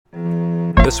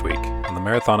This week on the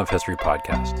Marathon of History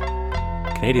podcast,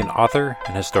 Canadian author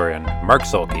and historian Mark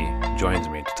Zuehlke joins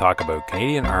me to talk about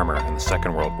Canadian armour in the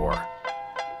Second World War.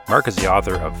 Mark is the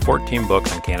author of 14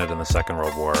 books on Canada in the Second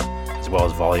World War, as well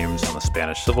as volumes on the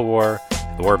Spanish Civil War,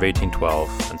 the War of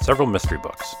 1812, and several mystery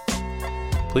books.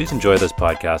 Please enjoy this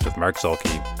podcast with Mark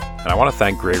Zuehlke, and I want to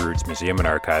thank Grey Roots Museum and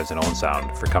Archives in Owen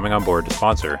Sound for coming on board to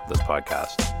sponsor this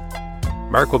podcast.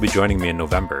 Mark will be joining me in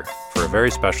November for a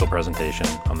very special presentation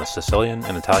on the Sicilian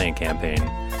and Italian campaign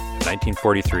of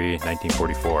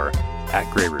 1943-1944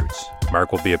 at Grey Roots.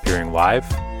 Mark will be appearing live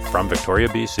from Victoria,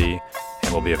 BC,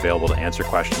 and will be available to answer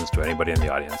questions to anybody in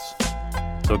the audience.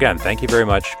 So again, thank you very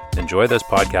much. Enjoy this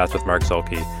podcast with Mark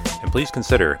Zuehlke, and please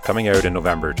consider coming out in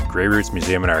November to Grey Roots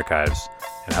Museum and Archives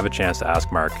and have a chance to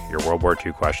ask Mark your World War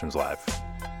II questions live.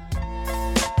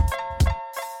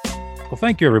 Well,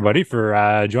 thank you, everybody,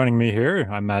 for joining me here.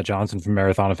 I'm Matt Johnson from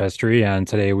Marathon of History, and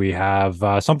today we have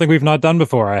something we've not done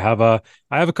before. I have a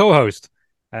co-host,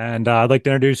 and I'd like to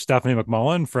introduce Stephanie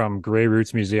McMullen from Grey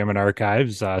Roots Museum and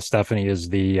Archives. Stephanie is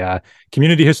the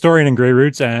community historian in Grey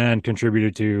Roots and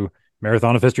contributed to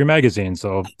Marathon of History magazine.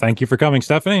 So thank you for coming,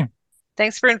 Stephanie.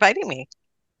 Thanks for inviting me.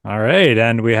 All right,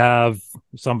 and we have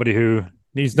somebody who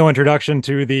needs no introduction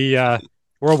to the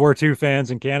World War II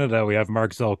fans in Canada. We have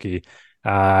Mark Zuehlke.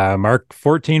 Mark,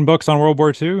 14 books on World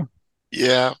War II?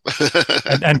 Yeah.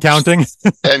 and counting?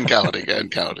 and counting,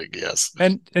 yes.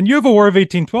 And you have a War of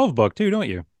 1812 book too, don't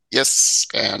you? Yes,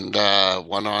 and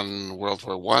one on World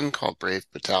War I called Brave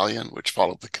Battalion, which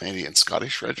followed the Canadian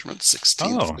Scottish Regiment,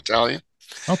 16th Battalion,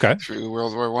 okay, through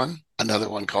World War I. Another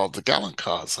one called The Gallant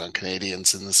Cause on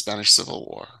Canadians in the Spanish Civil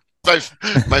War.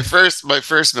 My first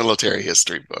military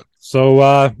history book.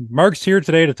 So Mark's here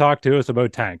today to talk to us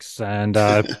about tanks, and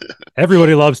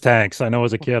everybody loves tanks. I know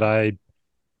as a kid I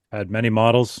had many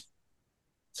models,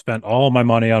 spent all my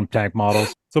money on tank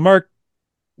models. So Mark,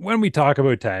 when we talk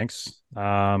about tanks,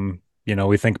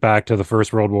 we think back to the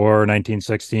First World War,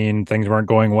 1916, things weren't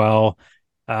going well.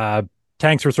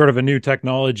 Tanks were sort of a new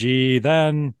technology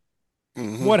then.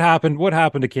 Mm-hmm. What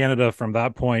happened to Canada from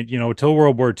that point, till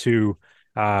World War II?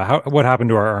 What happened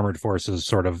to our armored forces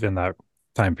sort of in that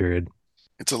time period?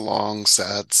 It's a long,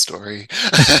 sad story.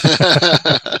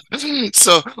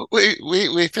 So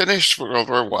we finished World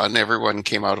War I. Everyone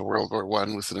came out of World War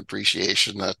I with an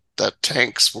appreciation that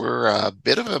tanks were a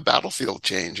bit of a battlefield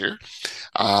changer.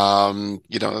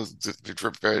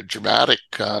 Very dramatic.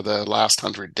 The last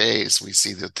 100 days, we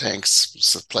see the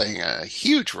tanks playing a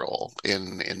huge role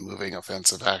in moving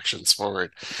offensive actions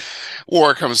forward.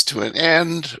 War comes to an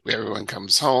end. Everyone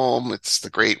comes home. It's the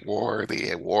Great War,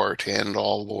 the war to end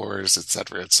all wars,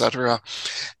 etc., etc.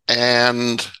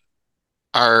 And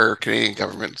our Canadian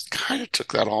government kind of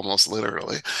took that almost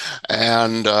literally.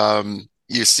 And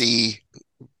you see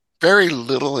very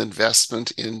little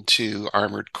investment into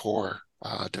armored corps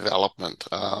development.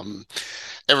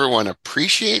 Everyone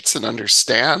appreciates and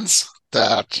understands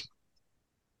that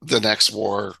the next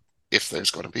war, if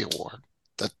there's going to be a war,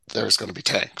 that there's going to be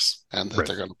tanks and that right.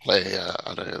 They're going to play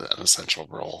an essential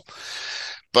role.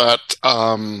 But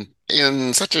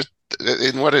in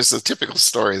what is a typical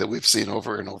story that we've seen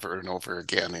over and over and over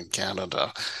again in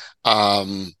Canada,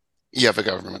 you have a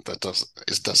government that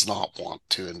does not want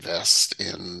to invest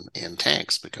in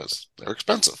tanks because they're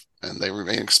expensive, and they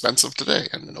remain expensive today,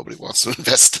 and nobody wants to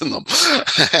invest in them.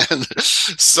 And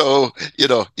so,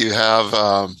 you have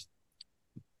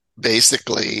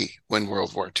basically when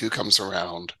World War II comes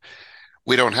around,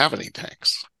 we don't have any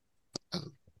tanks.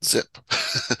 Zip.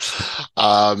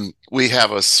 We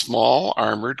have a small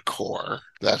armored corps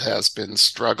that has been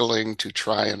struggling to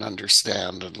try and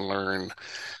understand and learn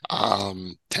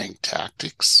tank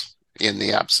tactics in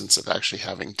the absence of actually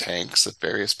having tanks. At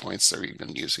various points, they're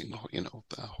even using,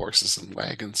 the horses and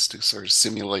wagons to sort of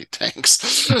simulate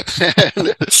tanks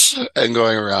and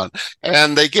going around.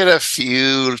 And they get a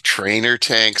few trainer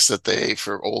tanks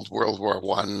for old World War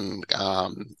I,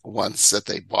 ones that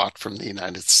they bought from the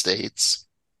United States,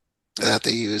 that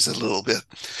they use a little bit,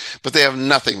 but they have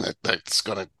nothing that's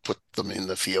going to put them in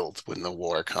the field when the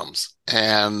war comes.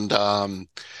 And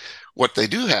what they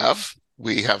do have,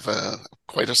 we have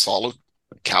quite a solid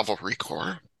cavalry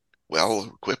corps,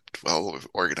 well equipped, well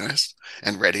organized,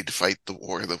 and ready to fight the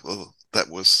war that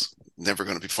was never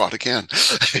going to be fought again,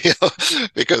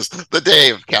 because the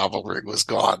day of cavalry was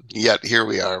gone. Yet here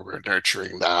we are, we're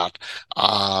nurturing that,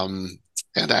 and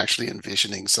actually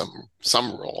envisioning some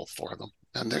role for them.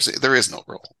 And there is no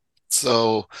role.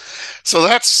 So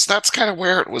that's kind of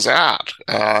where it was at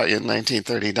in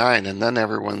 1939. And then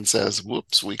everyone says,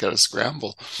 whoops, we got to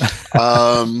scramble.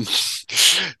 There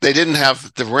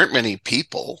weren't many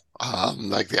people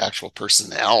like the actual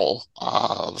personnel.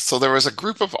 So there was a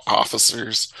group of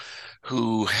officers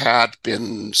who had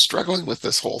been struggling with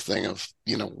this whole thing of,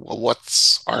 well,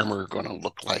 what's armor going to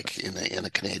look like in a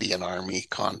Canadian Army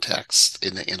context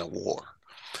in a war.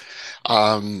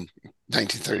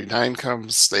 1939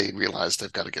 comes, they realize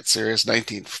they've got to get serious.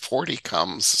 1940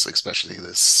 comes, especially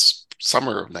this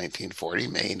summer of 1940,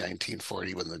 May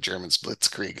 1940, when the Germans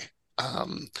blitzkrieg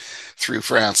through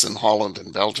France and Holland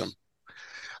and Belgium.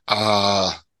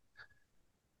 Uh,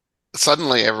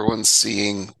 Suddenly everyone's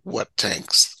seeing what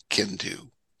tanks can do.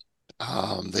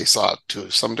 They saw it to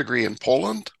some degree in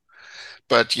Poland,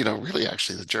 but really,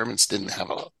 actually, the Germans didn't have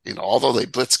although they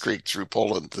blitzkrieged through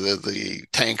Poland, the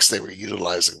tanks they were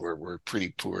utilizing were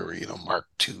pretty poor, Mark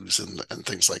IIs and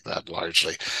things like that,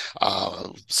 largely.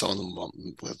 Some of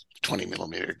them with 20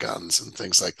 millimeter guns and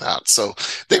things like that. So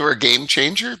they were a game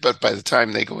changer, but by the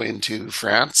time they go into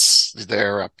France,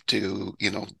 they're up to,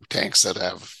 tanks that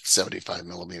have 75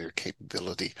 millimeter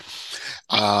capability.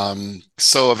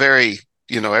 So a very,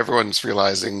 everyone's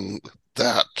realizing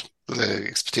that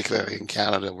particularly in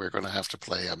Canada, we're going to have to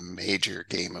play a major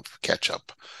game of catch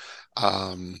up.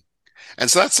 And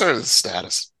so that's sort of the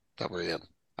status that we're in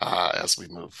as we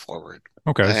move forward.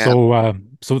 Okay,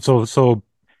 And so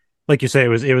like you say, it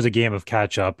was a game of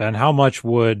catch up. And how much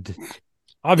would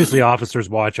obviously officers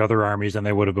watch other armies, and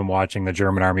they would have been watching the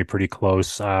German army pretty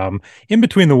close. In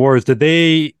between the wars, did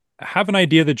they have an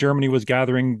idea that Germany was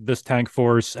gathering this tank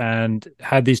force and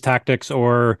had these tactics,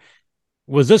 or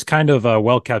was this kind of a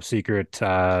well-kept secret?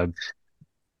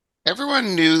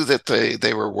 everyone knew that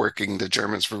they were working, the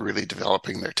Germans were really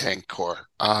developing their tank corps.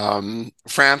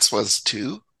 France was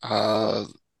too.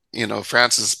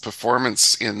 France's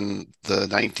performance in the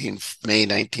May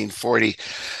 1940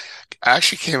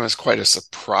 actually came as quite a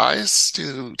surprise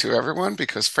to everyone,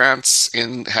 because France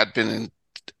had been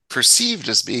perceived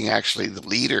as being actually the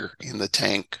leader in the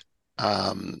tank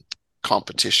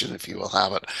competition, if you will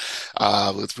have it,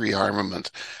 with rearmament.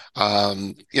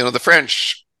 The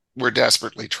French were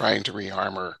desperately trying to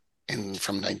rearmor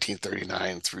from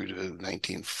 1939 through to the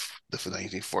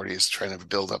 1940s, trying to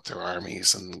build up their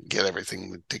armies and get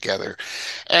everything together.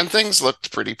 And things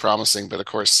looked pretty promising, but of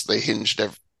course they hinged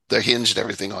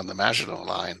everything on the Maginot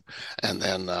Line, and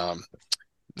then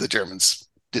the Germans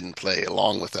didn't play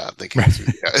along with that. They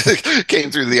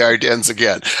came through the Ardennes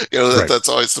again. Right. That's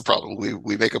always the problem.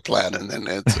 We make a plan, and then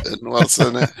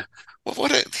well,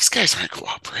 these guys aren't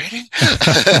cooperating.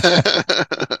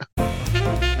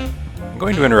 I'm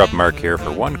going to interrupt Mark here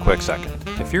for one quick second.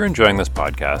 If you're enjoying this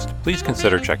podcast, please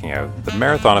consider checking out the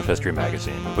Marathon of History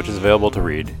magazine, which is available to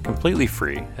read completely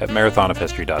free at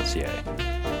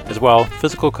marathonofhistory.ca. As well,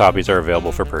 physical copies are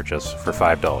available for purchase for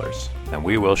 $5, and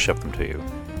we will ship them to you.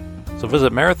 So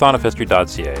visit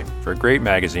marathonofhistory.ca for a great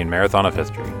magazine, Marathon of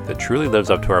History, that truly lives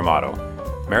up to our motto,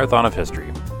 Marathon of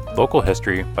History, local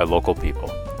history by local people.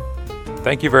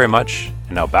 Thank you very much,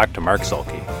 and now back to Mark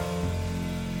Zuehlke.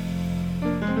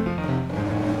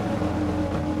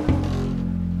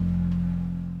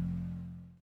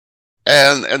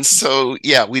 And so,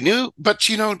 yeah, we knew, but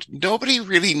nobody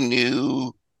really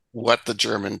knew what the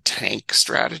German tank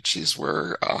strategies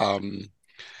were.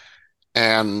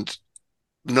 And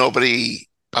nobody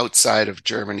outside of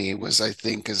Germany was, I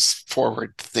think, as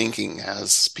forward thinking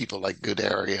as people like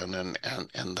Guderian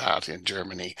and that in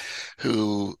Germany,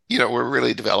 who, were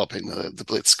really developing the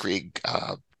Blitzkrieg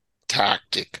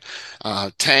tactic.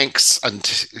 Tanks,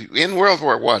 and in World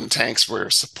War I, tanks were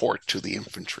support to the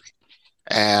infantry.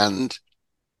 And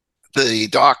the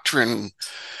doctrine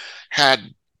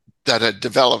had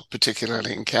developed,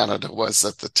 particularly in Canada, was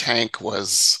that the tank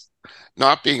was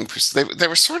not being they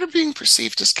were sort of being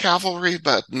perceived as cavalry,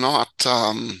 but not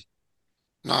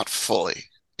fully.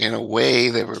 In a way,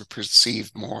 they were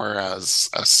perceived more as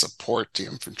a support to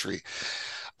infantry,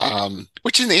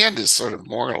 which in the end is sort of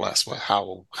more or less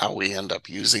how we end up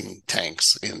using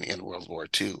tanks in World War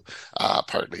II,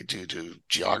 partly due to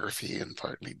geography and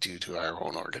partly due to our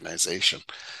own organization.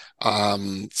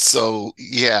 So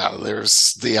yeah,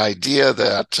 there's the idea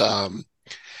that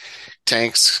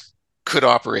tanks could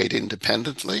operate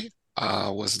independently,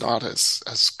 was not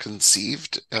as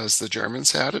conceived as the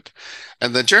Germans had it.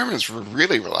 And the Germans were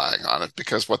really relying on it,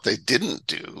 because what they didn't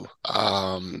do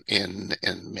in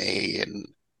May and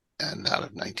out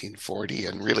of 1940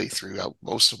 and really throughout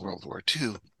most of World War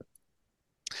II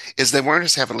is they weren't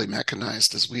as heavily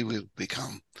mechanized as we would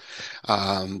become.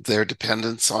 Their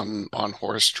dependence on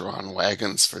horse-drawn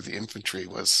wagons for the infantry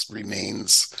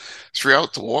remains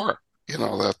throughout the war.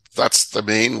 That's the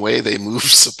main way they move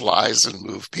supplies and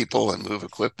move people and move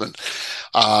equipment.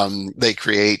 They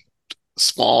create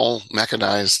small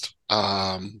mechanized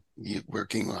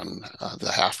working on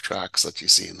the half tracks that you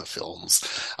see in the films.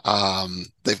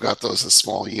 They've got those as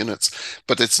small units,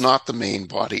 but it's not the main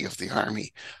body of the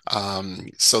army.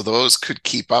 So those could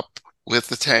keep up with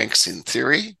the tanks in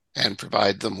theory and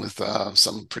provide them with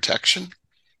some protection.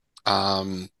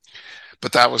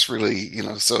 But that was really,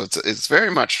 so it's very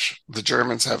much the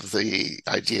Germans have the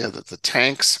idea that the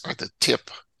tanks are the tip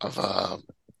of a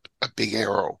big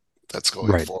arrow that's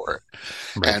going Right. forward.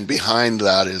 Right. And behind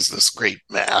that is this great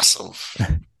mass of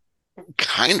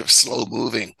kind of slow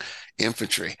moving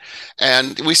infantry.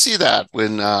 And we see that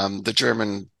when the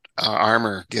German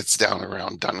armor gets down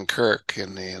around Dunkirk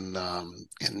in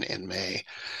May,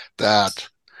 that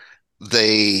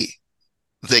they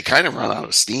kind of run out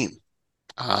of steam.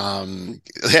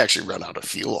 They actually run out of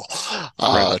fuel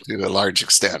Right. to a large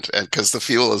extent, and because the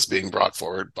fuel is being brought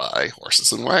forward by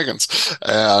horses and wagons,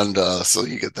 and so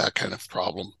you get that kind of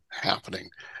problem happening.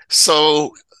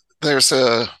 So there's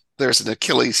an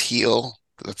Achilles heel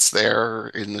that's there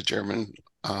in the German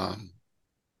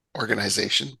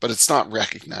organization, but it's not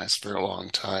recognized for a long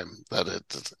time.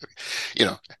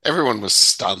 Everyone was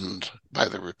stunned by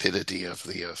the rapidity of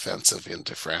the offensive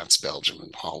into France, Belgium,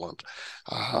 and Holland.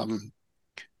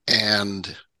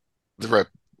 And the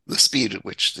speed at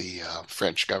which the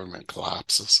French government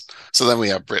collapses. So then we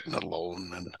have Britain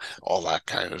alone and all that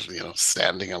kind of,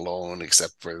 standing alone,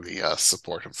 except for the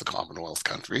support of the Commonwealth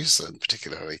countries, and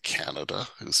particularly Canada,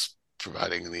 who's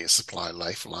providing the supply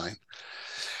lifeline.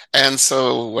 And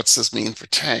so what's this mean for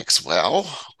tanks? Well,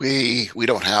 we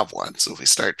don't have one. So if we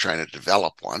start trying to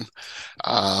develop one,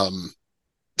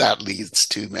 that leads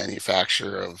to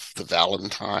manufacture of the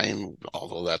Valentine,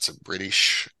 although that's a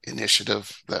British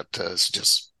initiative that is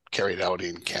just carried out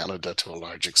in Canada to a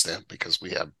large extent because we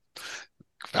have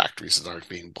factories that aren't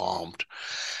being bombed.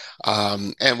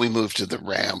 And we move to the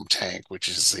Ram tank, which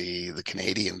is the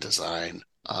Canadian design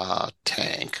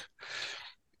tank.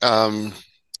 The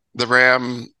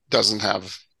Ram doesn't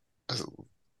have a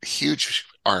huge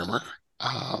armor.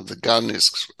 The gun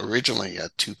is originally a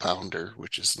 2-pounder,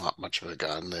 which is not much of a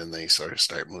gun. Then they sort of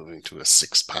start moving to a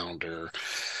 6-pounder.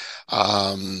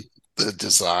 The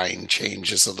design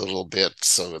changes a little bit,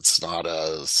 so it's not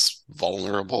as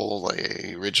vulnerable.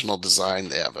 The original design,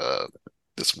 they have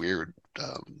this weird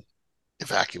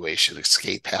evacuation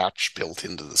escape hatch built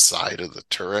into the side of the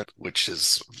turret, which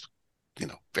is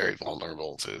very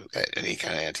vulnerable to any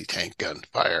kind of anti-tank gun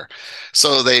fire.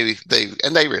 So they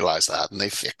realize that, and they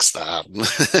fix that, and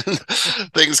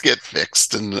things get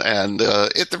fixed. And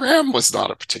the Ram was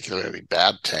not a particularly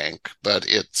bad tank, but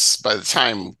it's by the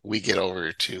time we get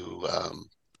over to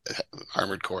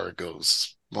Armored Corps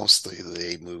goes mostly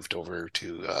they moved over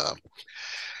to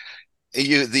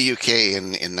the UK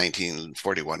in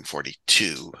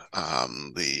 1941-42,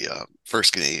 the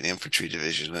 1st Canadian Infantry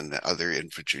Division and the other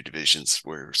infantry divisions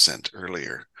were sent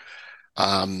earlier.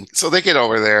 So they get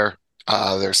over there.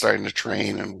 They're starting to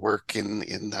train and work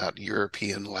in that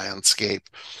European landscape.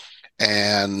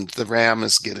 And the Ram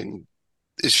is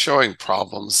showing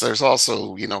problems. There's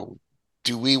also,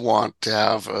 do we want to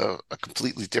have a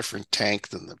completely different tank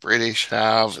than the British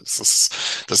have?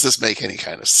 Does this make any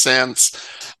kind of sense?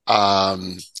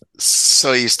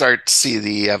 So you start to see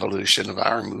the evolution of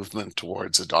our movement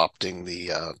towards adopting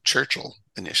the Churchill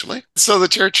initially. So the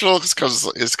Churchill comes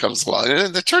along,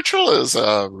 and the Churchill is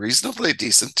a reasonably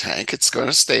decent tank. It's going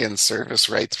to stay in service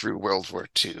right through World War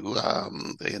II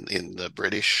in the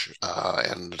British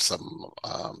and some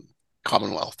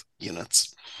Commonwealth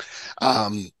units.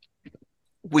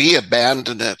 We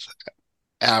abandoned it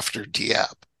after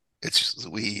Dieppe.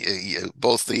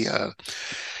 Both the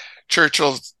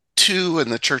Churchill 2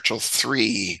 and the Churchill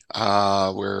 3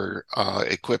 were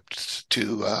equipped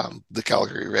to the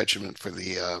Calgary Regiment for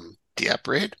the Dieppe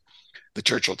raid. The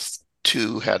Churchill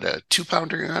 2 had a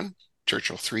 2-pounder gun.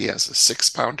 Churchill 3 has a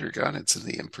 6-pounder gun. It's in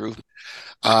the improvement.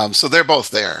 So they're both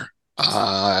there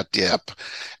at Dieppe.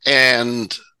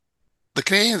 And the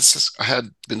Canadians had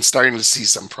been starting to see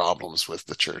some problems with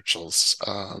the Churchills.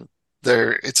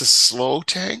 It's a slow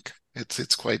tank.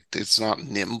 It's not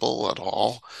nimble at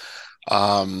all.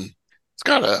 It's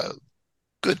got a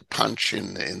good punch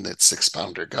in its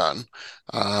 6-pounder gun.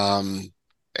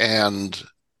 And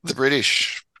the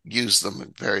British used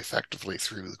them very effectively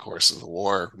through the course of the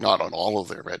war. Not on all of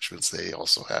their regiments. They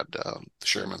also had the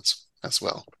Shermans as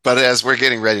well. But as we're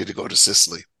getting ready to go to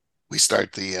Sicily, we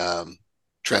start the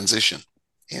transition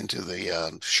into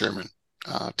the Sherman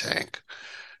tank,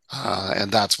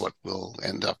 and that's what will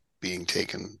end up being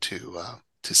taken to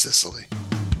Sicily.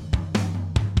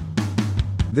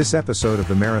 This episode of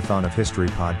the Marathon of History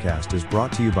podcast is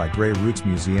brought to you by Grey Roots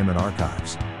Museum and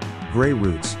Archives. Grey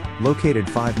Roots, located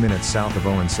 5 minutes south of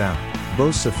Owen Sound,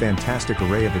 boasts a fantastic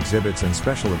array of exhibits and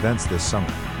special events this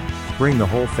summer. Bring the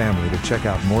whole family to check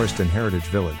out Morriston Heritage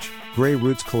Village, Grey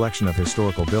Roots' collection of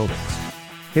historical buildings.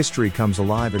 History comes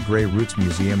alive at Grey Roots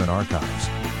Museum and Archives.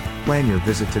 Plan your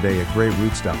visit today at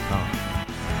greyroots.com.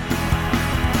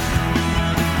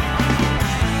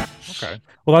 Okay.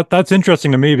 Well, that's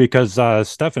interesting to me because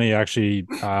Stephanie actually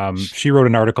she wrote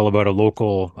an article about a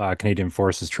local Canadian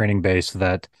Forces training base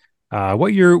that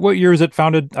what year is it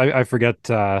founded? I forget.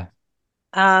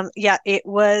 Yeah, it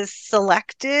was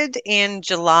selected in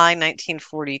July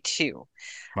 1942.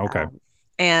 Okay.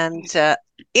 And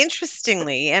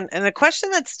interestingly, and the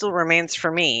question that still remains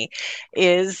for me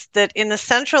is that in the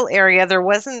central area, there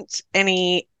wasn't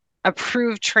any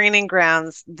approved training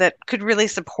grounds that could really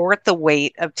support the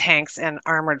weight of tanks and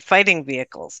armored fighting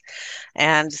vehicles.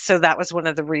 And so that was one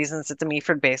of the reasons that the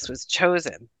Meaford base was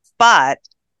chosen. But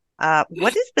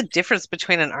what is the difference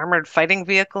between an armored fighting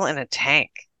vehicle and a tank?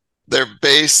 They're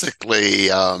basically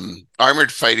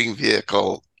armored fighting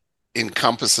vehicle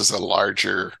encompasses a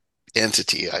larger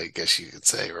entity, I guess you could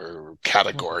say, or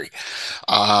category.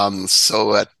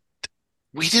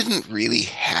 We didn't really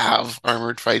have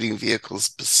armored fighting vehicles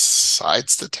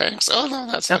besides the tanks. Oh, no,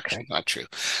 that's actually not true.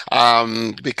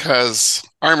 Because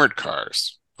armored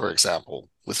cars, for example,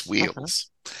 with wheels,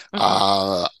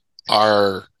 are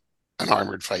an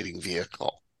armored fighting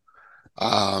vehicle.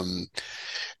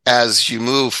 As you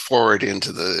move forward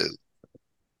into the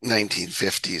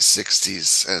 1950s,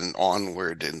 60s, and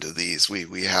onward into these,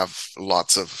 we have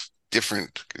lots of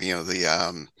different,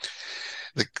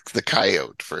 the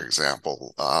Coyote, for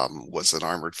example, was an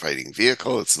armored fighting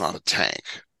vehicle. It's not a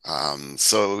tank.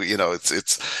 So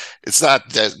it's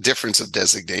that difference of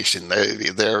designation.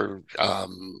 They're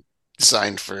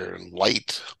designed for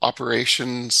light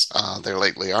operations. They're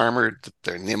lightly armored.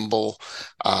 They're nimble.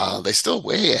 They still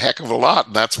weigh a heck of a lot,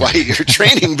 and that's why your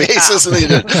training base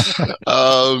isn't.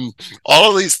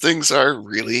 All of these things are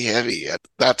really heavy.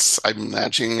 I'm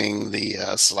imagining the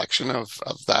selection of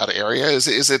that area. Is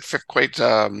it quite?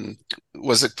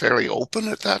 Was it fairly open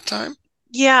at that time?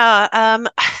 Yeah,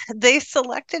 they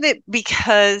selected it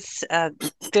because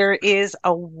there is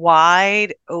a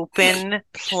wide open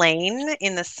plain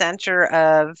in the center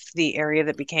of the area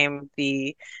that became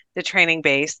the training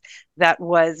base that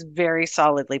was very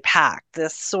solidly packed. The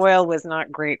soil was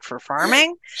not great for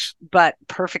farming, but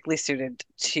perfectly suited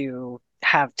to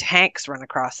have tanks run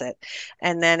across it.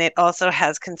 And then it also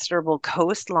has considerable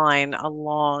coastline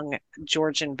along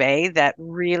Georgian Bay that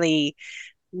really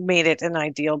made it an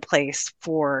ideal place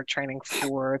for training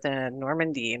for the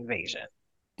Normandy invasion.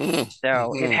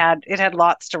 So it had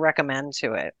lots to recommend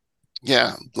to it.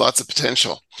 Yeah, lots of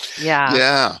potential. Yeah.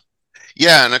 Yeah.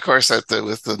 Yeah, and of course, with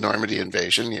the Normandy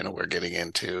invasion, we're getting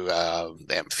into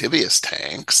amphibious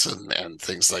tanks and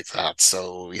things like that.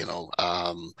 So,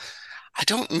 I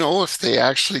don't know if they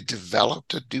actually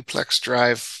developed a duplex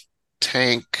drive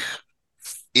tank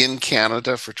in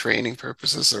Canada for training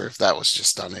purposes, or if that was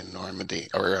just done in Normandy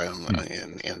or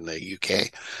in the UK.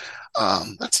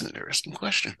 That's an interesting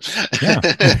question. Yeah.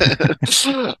 There's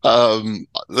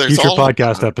Future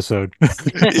podcast episode.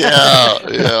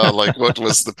 yeah. Like, what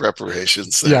was the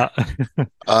preparations there?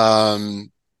 Yeah.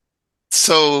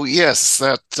 So yes,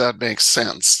 that makes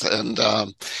sense,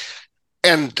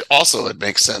 and also it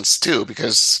makes sense too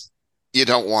because you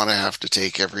don't want to have to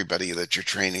take everybody that you're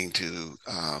training to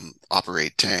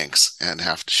operate tanks and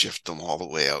have to shift them all the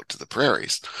way out to the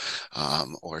prairies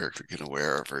or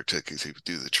wherever to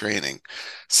do the training.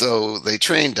 So they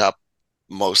trained up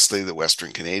mostly the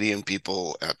Western Canadian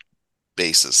people at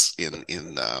bases in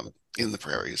the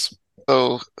prairies.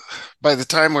 So by the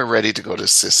time we're ready to go to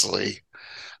Sicily,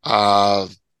 the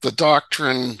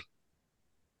doctrine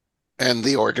and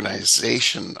the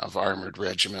organization of armored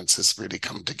regiments has really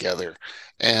come together.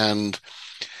 And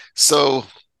so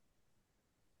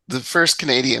the 1st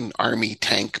Canadian Army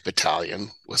Tank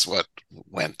Battalion was what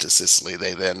went to Sicily.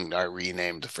 They then are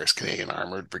renamed the 1st Canadian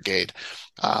Armored Brigade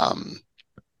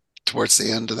towards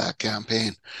the end of that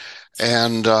campaign.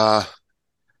 And the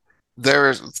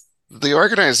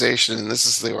organization, and this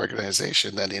is the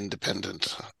organization that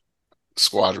independent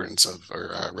squadrons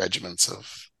or regiments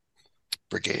of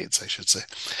brigades, I should say,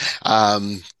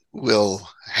 will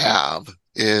have,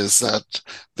 is that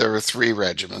there are 3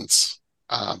 regiments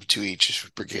to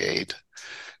each brigade,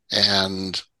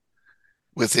 and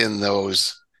within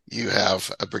those you have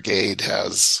a brigade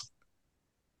has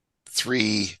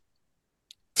three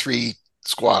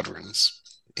squadrons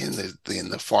in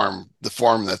the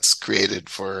form that's created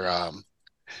for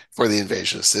the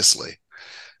invasion of Sicily.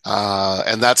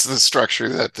 And that's the structure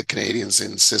that the Canadians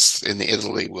insist in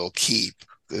Italy will keep.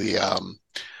 The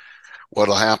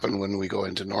What'll happen when we go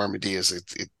into Normandy is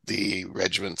the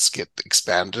regiments get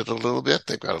expanded a little bit.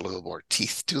 They've got a little more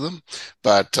teeth to them,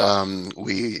 but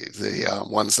the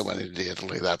ones that went into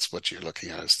Italy, that's what you're looking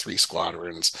at is three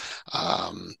squadrons,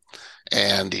 um,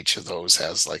 and each of those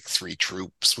has like three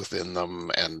troops within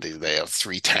them, and they have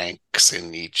three tanks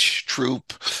in each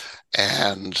troop,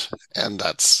 and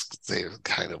that's the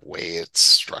kind of way it's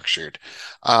structured.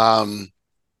 Um,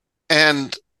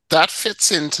 and that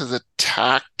fits into the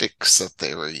tactics that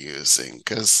they were using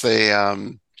because they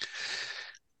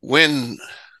when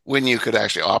when you could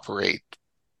actually operate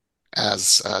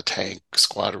as a tank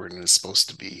squadron is supposed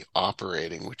to be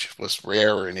operating, which was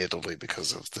rare in Italy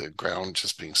because of the ground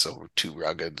just being so too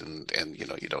rugged, and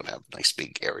you don't have nice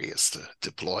big areas to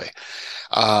deploy.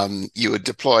 You would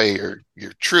deploy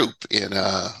your troop in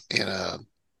a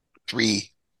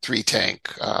three tank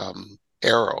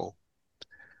arrow,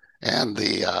 and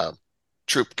the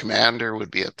troop commander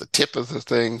would be at the tip of the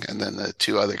thing, and then the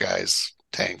two other guys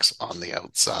tanks on the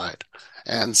outside.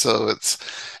 And so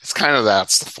it's kind of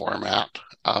that's the format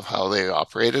of how they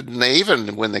operated. And they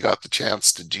even when they got the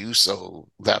chance to do so,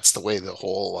 that's the way the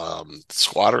whole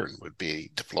squadron would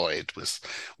be deployed, with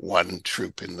one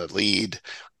troop in the lead,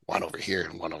 one over here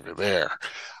and one over there.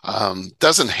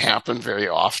 Doesn't happen very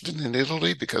often in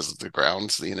Italy because of the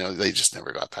grounds. They just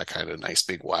never got that kind of nice,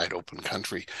 big, wide open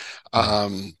country. Right.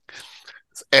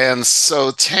 And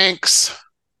so tanks,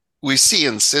 we see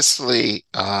in Sicily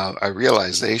a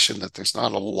realization that there's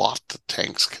not a lot that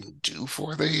tanks can do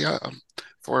for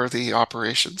the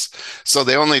operations. So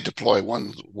they only deploy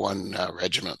one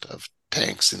regiment of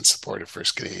tanks in support of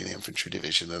First Canadian Infantry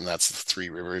Division, and that's the Three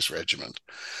Rivers Regiment.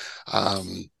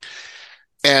 Um,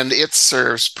 and it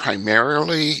serves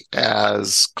primarily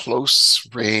as close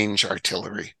range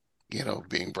artillery,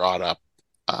 being brought up.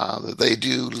 They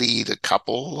do lead a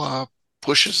couple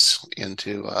pushes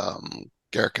into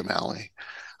Garicamale.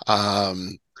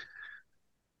 Um,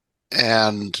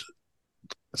 and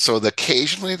so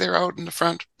occasionally they're out in the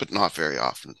front, but not very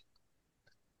often.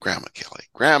 Grandma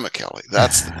Kelly,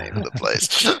 that's the name of the place.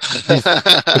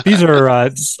 these,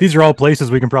 but these are all places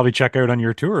we can probably check out on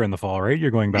your tour in the fall, right?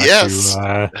 You're going back to Yes.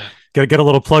 get a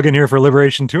little plug in here for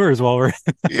Liberation Tours while we're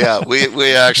Yeah,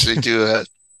 we actually do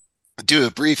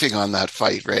a briefing on that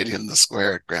fight right in the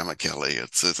square at Grandma Kelly.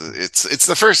 It's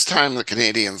the first time the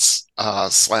Canadians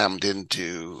slammed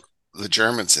into the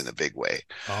Germans in a big way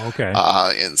Oh, okay.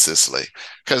 in Sicily,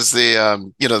 because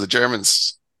the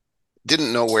Germans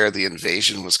didn't know where the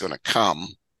invasion was going to come,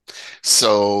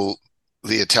 so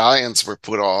the Italians were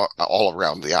put all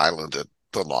around the island at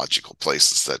the logical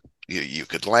places that you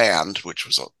could land, which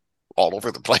was all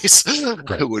over the place.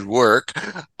 Right. It would work.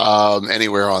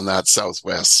 Anywhere on that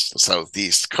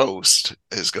southeast coast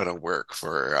is going to work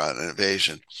for an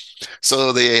invasion.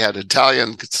 So they had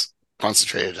Italians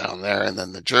concentrated down there, and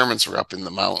then the Germans were up in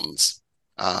the mountains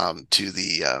to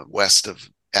the west of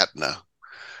Etna,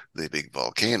 the big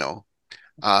volcano.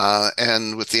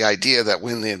 And with the idea that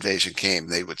when the invasion came,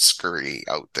 they would scurry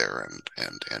out there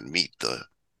and meet the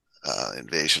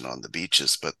invasion on the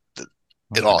beaches, but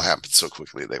it all Okay. happened so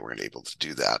quickly they weren't able to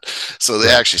do that. So they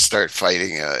Right. actually start fighting.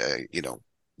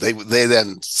 They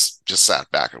then just sat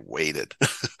back and waited.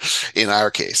 In our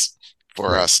case,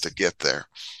 for Right. us to get there.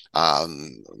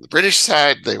 On the British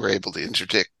side, they were able to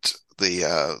interdict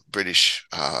the British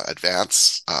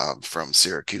advance from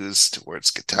Syracuse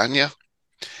towards Catania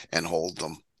and hold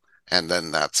them. And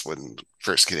then that's when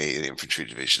First Canadian Infantry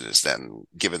Division is then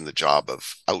given the job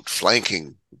of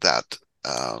outflanking that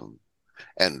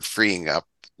and freeing up,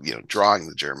 drawing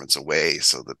the Germans away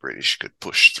so the British could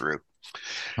push through.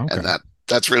 And Okay.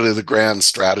 that's really the grand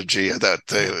strategy that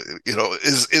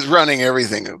is running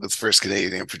everything with First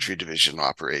Canadian Infantry Division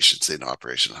operations in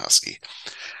Operation Husky.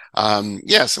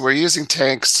 Yeah, so we're using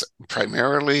tanks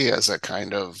primarily as a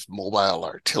kind of mobile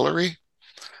artillery,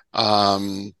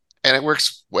 and it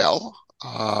works well.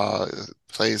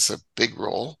 Plays a big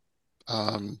role.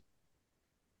 Um,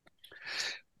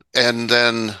 and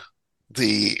then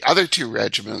the other two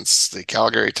regiments, the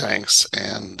Calgary tanks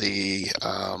and the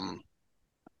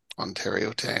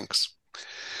Ontario tanks,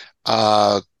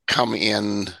 come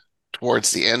in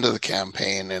towards the end of the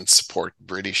campaign and support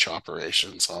British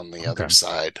operations on the other Okay.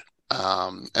 side.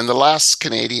 And the last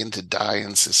Canadian to die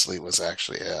in Sicily was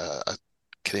actually a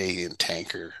Canadian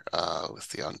tanker with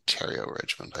the Ontario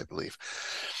Regiment, I believe.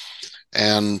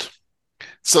 And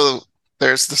so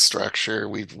there's the structure.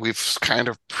 We've kind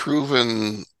of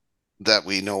proven that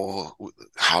we know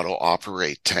how to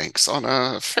operate tanks on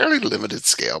a fairly limited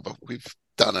scale, but we've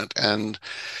done it. And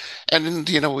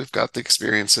we've got the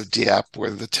experience of Dieppe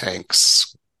where the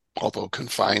tanks, although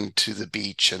confined to the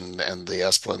beach and the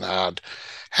esplanade,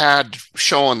 had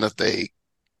shown that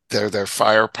their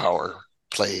firepower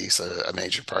plays a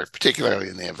major part, particularly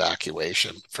in the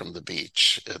evacuation from the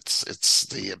beach. It's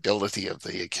the ability of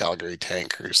the Calgary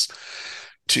tankers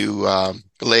to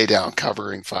lay down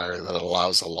covering fire that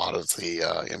allows a lot of the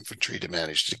infantry to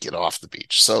manage to get off the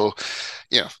beach. So,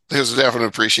 there's a definite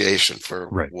appreciation for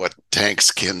Right. what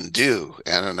tanks can do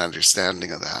and an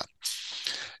understanding of that.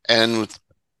 And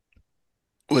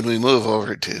when we move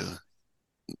over to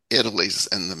Italy's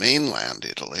and the mainland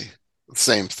Italy,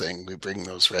 same thing. We bring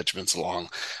those regiments along.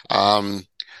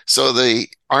 So the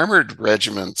armored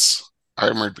regiments,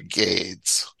 armored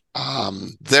brigades,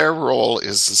 their role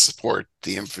is to support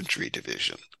the infantry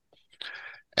division.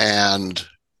 And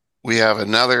we have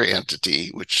another entity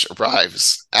which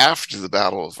arrives after the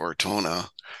Battle of Ortona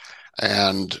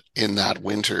and in that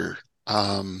winter,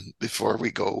 before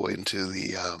we go into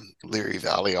the Leary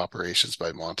Valley operations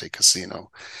by Monte Cassino,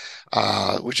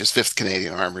 which is 5th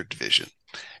Canadian Armored Division.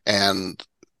 And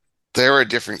they're a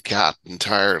different cat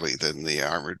entirely than the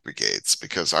armored brigades,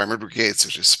 because armored brigades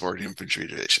are to support infantry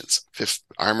divisions. 5th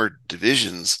Armored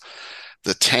Divisions,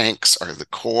 the tanks are the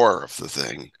core of the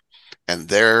thing, and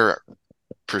they're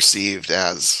perceived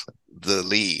as the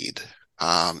lead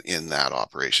in that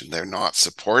operation. They're not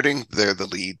supporting, they're the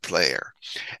lead player.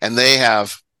 And they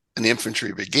have an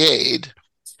infantry brigade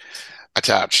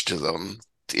attached to them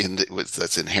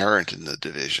that's inherent in the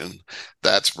division.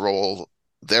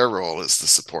 Their role is to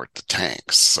support the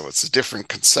tanks. So it's a different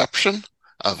conception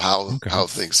of how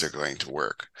things are going to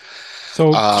work.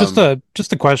 So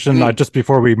just a question, just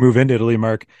before we move into Italy,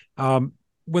 Mark.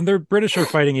 When the British are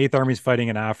fighting, Eighth Army's fighting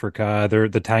in Africa, they're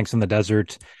the tanks in the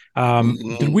desert.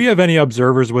 Did we have any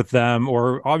observers with them?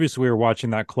 Or obviously we were watching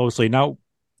that closely. Now,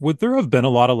 would there have been a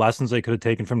lot of lessons they could have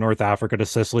taken from North Africa to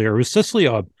Sicily, or was Sicily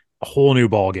a whole new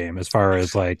ball game as far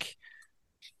as like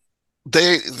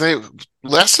they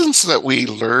lessons that we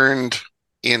learned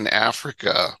in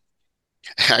Africa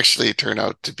actually turn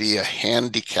out to be a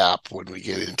handicap when we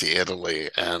get into Italy,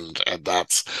 and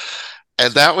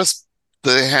that was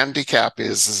the handicap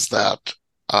is that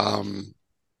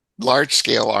large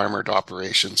scale armored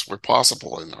operations were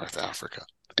possible in North Africa.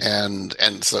 And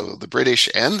so the British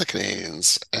and the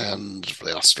Canadians and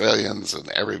the Australians and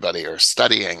everybody are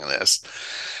studying this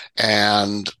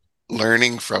and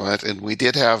learning from it. And we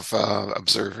did have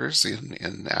observers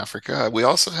in Africa. We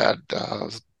also had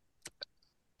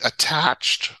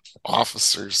attached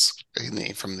officers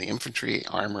from the infantry,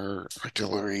 armor,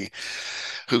 artillery,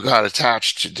 who got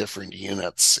attached to different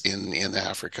units in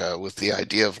Africa with the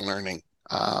idea of learning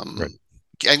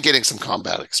and getting some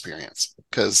combat experience.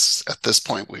 Because at this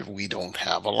point we don't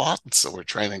have a lot, so we're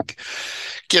trying to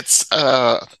get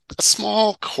a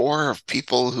small core of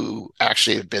people who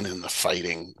actually had been in the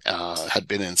fighting, had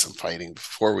been in some fighting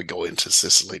before we go into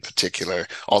Sicily in particular.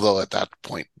 Although at that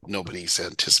point nobody's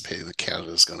anticipating that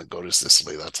Canada is going to go to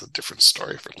Sicily. That's a different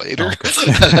story for later.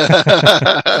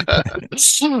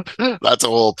 That's a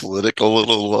whole political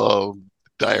little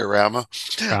diorama.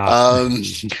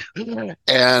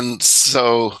 And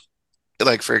so,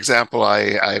 like, for example,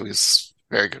 I was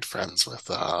very good friends with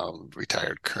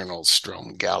retired Colonel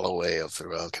Strom Galloway of the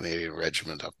Royal Canadian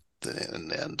Regiment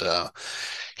and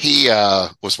he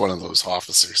was one of those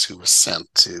officers who was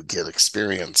sent to get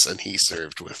experience, and he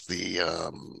served with the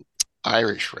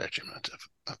Irish Regiment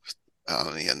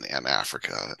in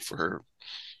Africa for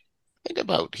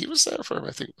he was there for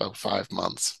about 5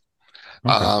 months.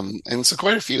 And so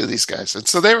quite a few of these guys, and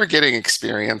so they were getting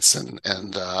experience, and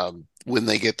when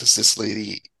they get to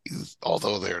Sicily,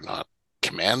 although they're not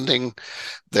commanding,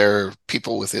 they're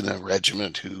people within a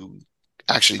regiment who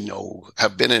actually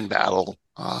have been in battle,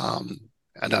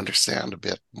 and understand a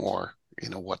bit more,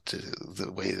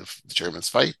 the way the Germans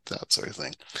fight, that sort of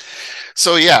thing.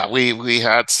 So yeah, we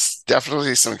had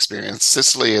definitely some experience.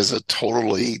 Sicily is a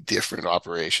totally different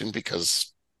operation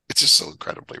because it's just so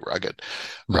incredibly rugged.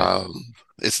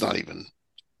 It's not even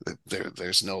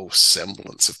there's no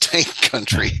semblance of tank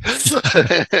country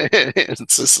in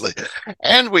Sicily.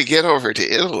 And we get over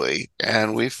to Italy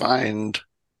and we find,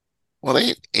 well,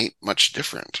 they ain't much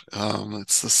different.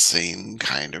 It's the same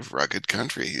kind of rugged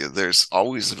country. There's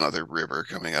always another river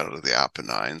coming out of the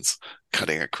Apennines,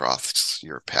 cutting across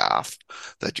your path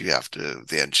that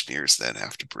the engineers then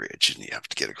have to bridge, and you have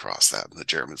to get across that. And the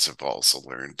Germans have also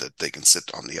learned that they can sit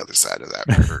on the other side of that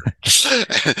river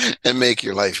and make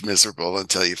your life miserable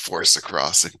until you force a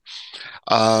crossing.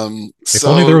 If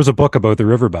only there was a book about the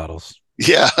river battles.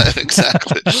 Yeah,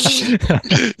 exactly.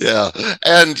 Yeah.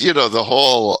 And the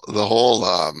whole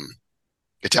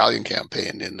Italian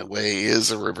campaign in a way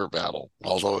is a river battle,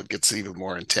 although it gets even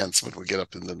more intense when we get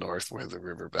up in the north where the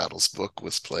River Battles book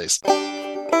was placed.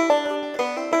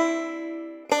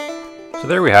 So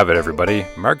there we have it, everybody.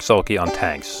 Mark Zuehlke on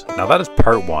tanks. Now that is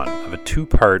part one of a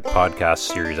two-part podcast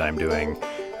series I'm doing.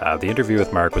 The interview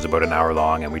with Mark was about an hour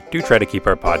long, and we do try to keep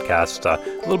our podcast a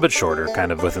little bit shorter,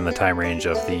 kind of within the time range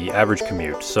of the average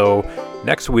commute. So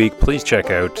next week, please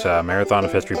check out Marathon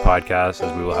of History podcast,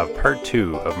 as we will have part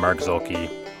two of Mark Zuehlke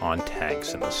on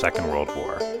tanks in the Second World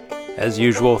War. As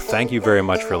usual, thank you very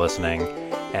much for listening,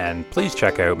 and please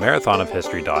check out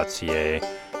marathonofhistory.ca.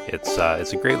 It's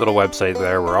a great little website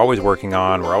there. We're always working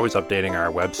on. We're always updating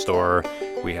our web store.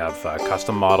 We have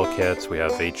custom model kits. We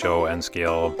have HO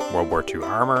N-scale World War II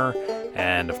armor.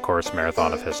 And, of course,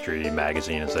 Marathon of History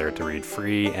magazine is there to read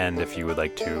free. And if you would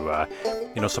like to,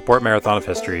 support Marathon of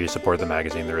History, support the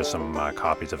magazine, there is some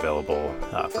copies available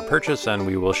for purchase, and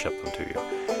we will ship them to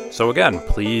you. So, again,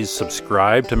 please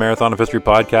subscribe to Marathon of History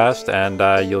podcast,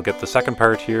 and you'll get the second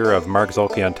part here of Mark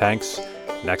Zuehlke on tanks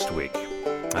next week.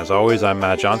 As always, I'm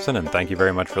Matt Johnson, and thank you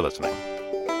very much for listening.